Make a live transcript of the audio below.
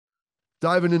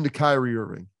diving into Kyrie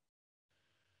Irving.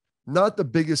 Not the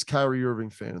biggest Kyrie Irving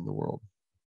fan in the world,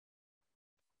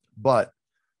 but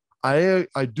I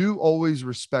do always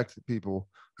respect the people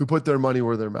who put their money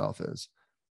where their mouth is.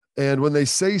 And when they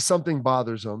say something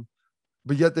bothers them,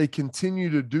 but yet they continue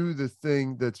to do the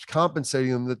thing that's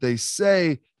compensating them that they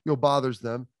say bothers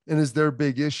them and is their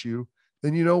big issue,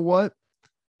 then you know what?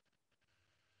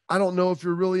 I don't know if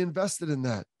you're really invested in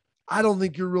that. I don't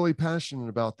think you're really passionate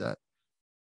about that.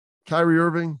 Kyrie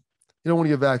Irving, you don't want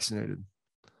to get vaccinated.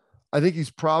 I think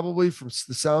he's probably, from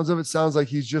the sounds of it, sounds like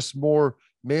he's just more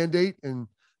mandate. And,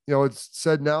 it's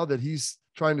said now that he's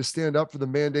trying to stand up for the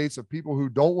mandates of people who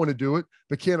don't want to do it,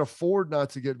 but can't afford not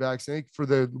to get vaccinated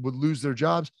would lose their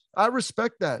jobs. I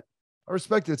respect that. I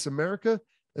respect it. It's America.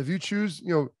 If you choose,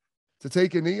 to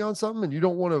take a knee on something and you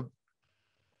don't want to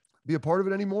be a part of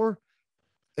it anymore,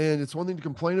 and it's one thing to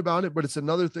complain about it, but it's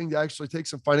another thing to actually take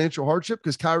some financial hardship,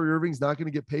 because Kyrie Irving's not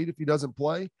going to get paid if he doesn't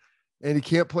play, and he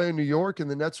can't play in New York, and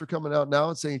the Nets are coming out now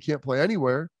and saying he can't play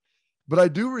anywhere. But I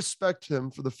do respect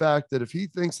him for the fact that if he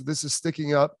thinks that this is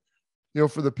sticking up,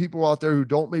 for the people out there who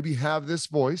don't maybe have this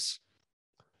voice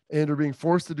and are being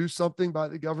forced to do something by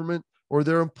the government or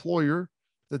their employer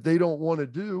that they don't want to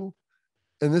do,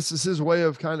 and this is his way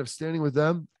of kind of standing with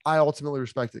them, I ultimately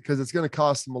respect it, because it's going to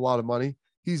cost him a lot of money.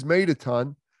 He's made a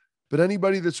ton, but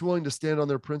anybody that's willing to stand on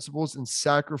their principles and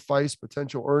sacrifice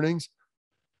potential earnings,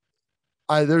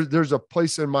 there's a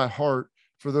place in my heart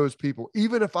for those people.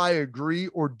 Even if I agree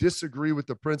or disagree with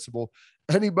the principle,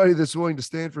 anybody that's willing to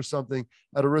stand for something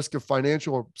at a risk of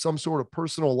financial or some sort of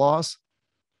personal loss,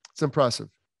 it's impressive.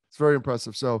 It's very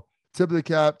impressive. So tip of the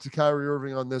cap to Kyrie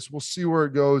Irving on this. We'll see where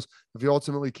it goes. If he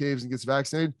ultimately caves and gets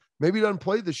vaccinated, maybe he doesn't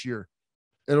play this year.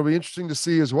 It'll be interesting to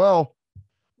see as well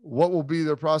what will be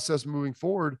their process moving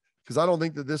forward, because I don't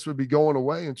think that this would be going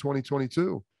away in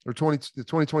 2022 or the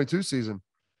 2022 season,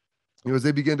 as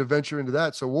they begin to venture into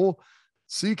that. So we'll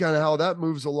see kind of how that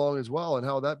moves along as well, and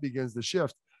how that begins to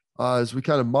shift as we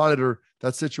kind of monitor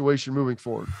that situation moving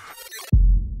forward.